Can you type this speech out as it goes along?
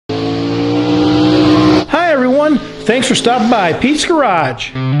Thanks for stopping by Pete's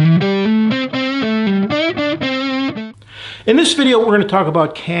Garage. In this video, we're going to talk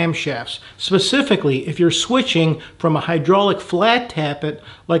about camshafts. Specifically, if you're switching from a hydraulic flat tappet,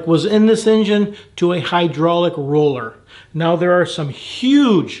 like was in this engine, to a hydraulic roller. Now, there are some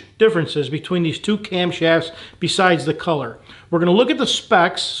huge differences between these two camshafts besides the color. We're going to look at the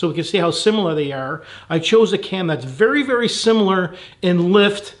specs so we can see how similar they are. I chose a cam that's very, very similar in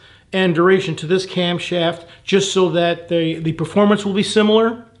lift and duration to this camshaft, just so that the performance will be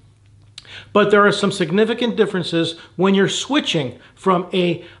similar. But there are some significant differences when you're switching from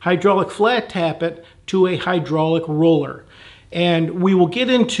a hydraulic flat tappet to a hydraulic roller. And we will get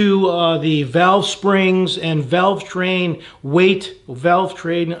into the valve springs and valve train, weight, valve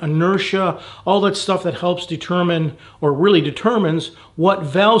train, inertia, all that stuff that helps determine, or really determines, what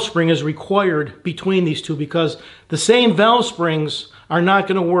valve spring is required between these two, because the same valve springs are not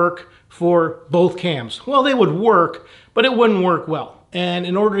going to work for both cams. Well, they would work, but it wouldn't work well. And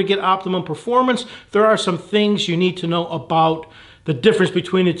in order to get optimum performance, there are some things you need to know about the difference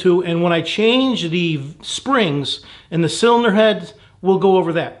between the two. And when I change the springs and the cylinder heads, we'll go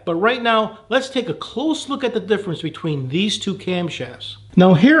over that. But right now, let's take a close look at the difference between these two camshafts.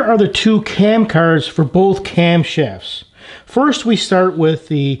 Now, here are the two cam cards for both camshafts. First, we start with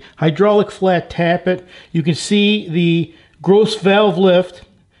the hydraulic flat tappet. You can see the gross valve lift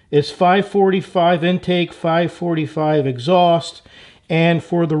is 545 intake, 545 exhaust. And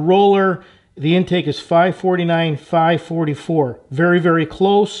for the roller, the intake is 549, 544. Very, very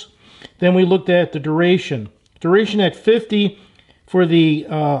close. Then we looked at the duration. Duration at 50 for the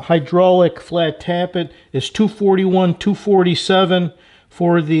hydraulic flat tappet is 241, 247.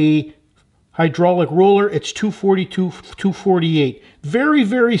 For the hydraulic roller, it's 242, 248. Very,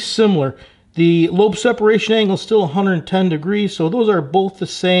 very similar. The lobe separation angle is still 110 degrees, so those are both the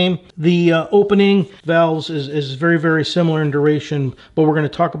same. The opening valves is very, very similar in duration, but we're going to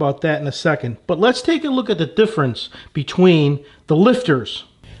talk about that in a second. But let's take a look at the difference between the lifters.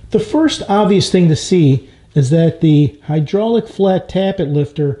 The first obvious thing to see is that the hydraulic flat tappet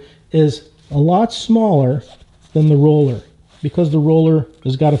lifter is a lot smaller than the roller, because the roller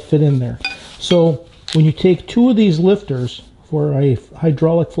has got to fit in there. So when you take two of these lifters, for a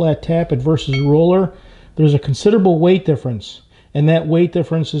hydraulic flat tappet versus roller, there's a considerable weight difference. And that weight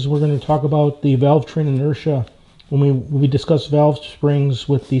difference is, we're going to talk about the valve train inertia when we discuss valve springs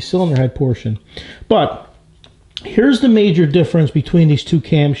with the cylinder head portion. But here's the major difference between these two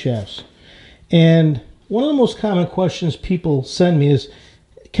camshafts. And one of the most common questions people send me is,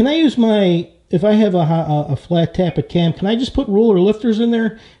 can I use if I have a flat tappet cam, can I just put roller lifters in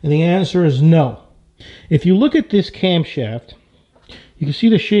there? And the answer is no. If you look at this camshaft, you can see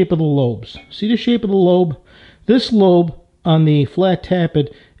the shape of the lobes. See the shape of the lobe? This lobe on the flat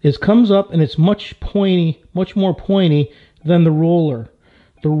tappet comes up, and it's much more pointy than the roller.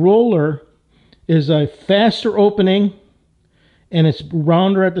 The roller is a faster opening, and it's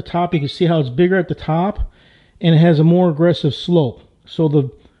rounder at the top. You can see how it's bigger at the top, and it has a more aggressive slope. So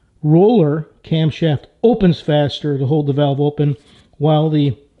the roller camshaft opens faster to hold the valve open, while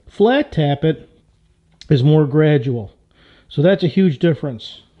the flat tappet is more gradual. So that's a huge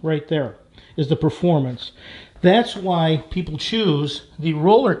difference right there, is the performance. That's why people choose the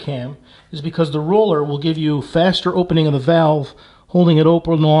roller cam, is because the roller will give you faster opening of the valve, holding it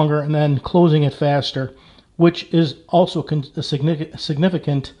open longer, and then closing it faster, which is also a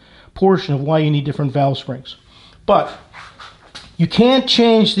significant portion of why you need different valve springs. But you can't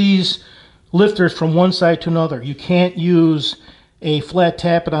change these lifters from one side to another. You can't use a flat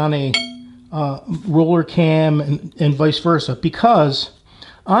tappet on a roller cam and vice versa, because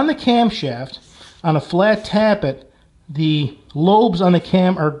on the camshaft, on a flat tappet, the lobes on the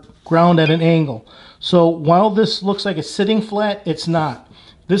cam are ground at an angle. So while this looks like it's sitting flat, it's not.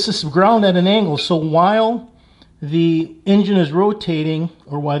 This is ground at an angle, so while the engine is rotating,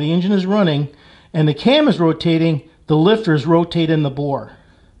 or while the engine is running and the cam is rotating, the lifters rotate in the bore.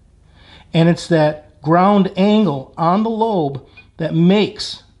 And it's that ground angle on the lobe that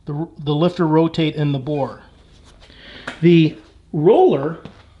makes the lifter rotate in the bore. The roller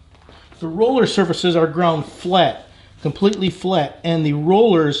surfaces are ground flat, completely flat, and the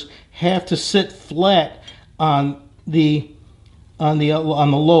rollers have to sit flat on the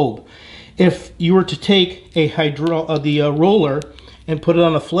lobe. If you were to take the roller and put it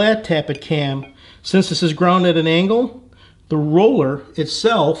on a flat tappet cam, since this is ground at an angle, the roller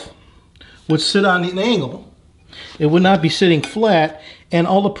itself would sit on an angle. It would not be sitting flat, and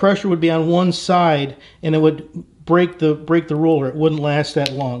all the pressure would be on one side, and it would break the roller. It wouldn't last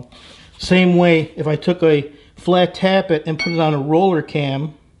that long. Same way, if I took a flat tappet and put it on a roller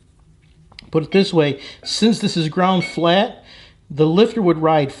cam, put it this way, since this is ground flat, the lifter would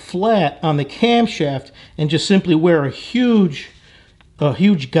ride flat on the camshaft and just simply wear a huge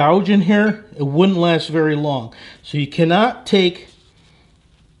gouge in here. It wouldn't last very long. So you cannot take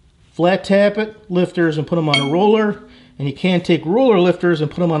flat tappet lifters and put them on a roller, and you can't take roller lifters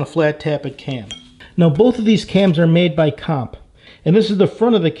and put them on a flat tappet cam. Now both of these cams are made by Comp, and this is the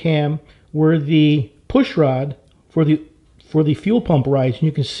front of the cam where the push rod for the fuel pump rides, and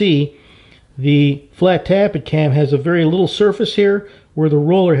you can see the flat tappet cam has a very little surface here, where the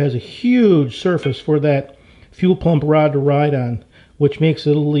roller has a huge surface for that fuel pump rod to ride on, which makes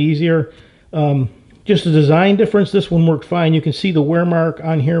it a little easier. Just a design difference, this one worked fine. You can see the wear mark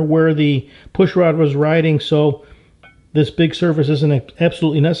on here where the push rod was riding, so this big surface isn't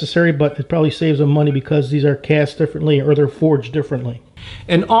absolutely necessary, but it probably saves them money because these are cast differently or they're forged differently.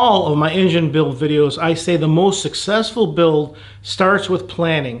 In all of my engine build videos, I say the most successful build starts with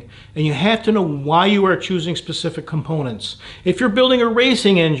planning, and you have to know why you are choosing specific components. If you're building a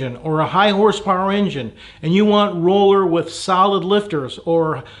racing engine or a high horsepower engine and you want roller with solid lifters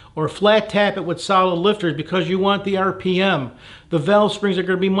or flat tappet with solid lifters because you want the RPM, the valve springs are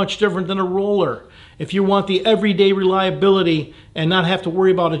going to be much different than a roller. If you want the everyday reliability and not have to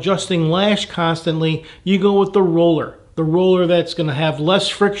worry about adjusting lash constantly, you go with the roller. The roller that's going to have less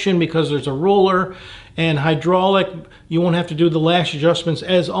friction because there's a roller, and hydraulic, you won't have to do the lash adjustments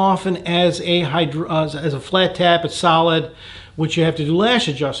as often as a flat tap. It's solid, which you have to do lash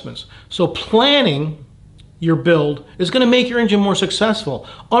adjustments. So planning your build is going to make your engine more successful.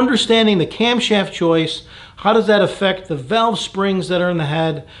 Understanding the camshaft choice, how does that affect the valve springs that are in the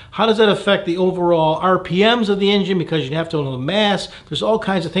head? How does that affect the overall RPMs of the engine? Because you have to know the mass. There's all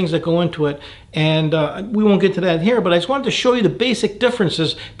kinds of things that go into it, and we won't get to that here, but I just wanted to show you the basic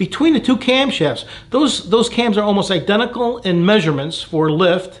differences between the two camshafts. Those cams are almost identical in measurements for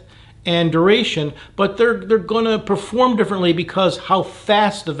lift and duration, but they're going to perform differently because how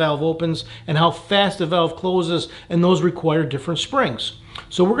fast the valve opens and how fast the valve closes, and those require different springs.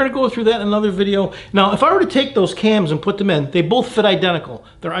 So we're going to go through that in another video. Now, if I were to take those cams and put them in, they both fit identical.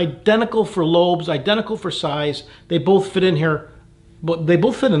 They're identical for lobes, identical for size. They both fit in here, but they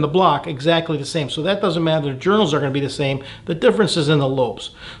both fit in the block exactly the same. So that doesn't matter. The journals are going to be the same. The difference is in the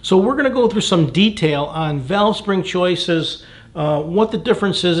lobes. So we're going to go through some detail on valve spring choices, what the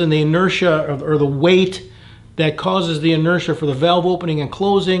difference is in the inertia or the weight that causes the inertia for the valve opening and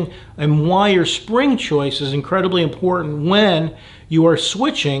closing, and why your spring choice is incredibly important when you are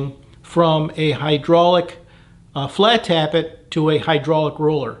switching from a hydraulic flat tappet to a hydraulic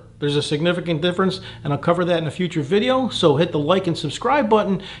roller. There's a significant difference, and I'll cover that in a future video, so hit the like and subscribe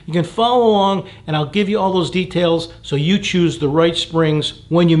button. You can follow along, and I'll give you all those details so you choose the right springs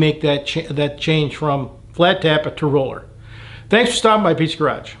when you make that change from flat tappet to roller. Thanks for stopping by Pete's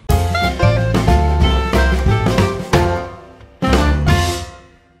Garage.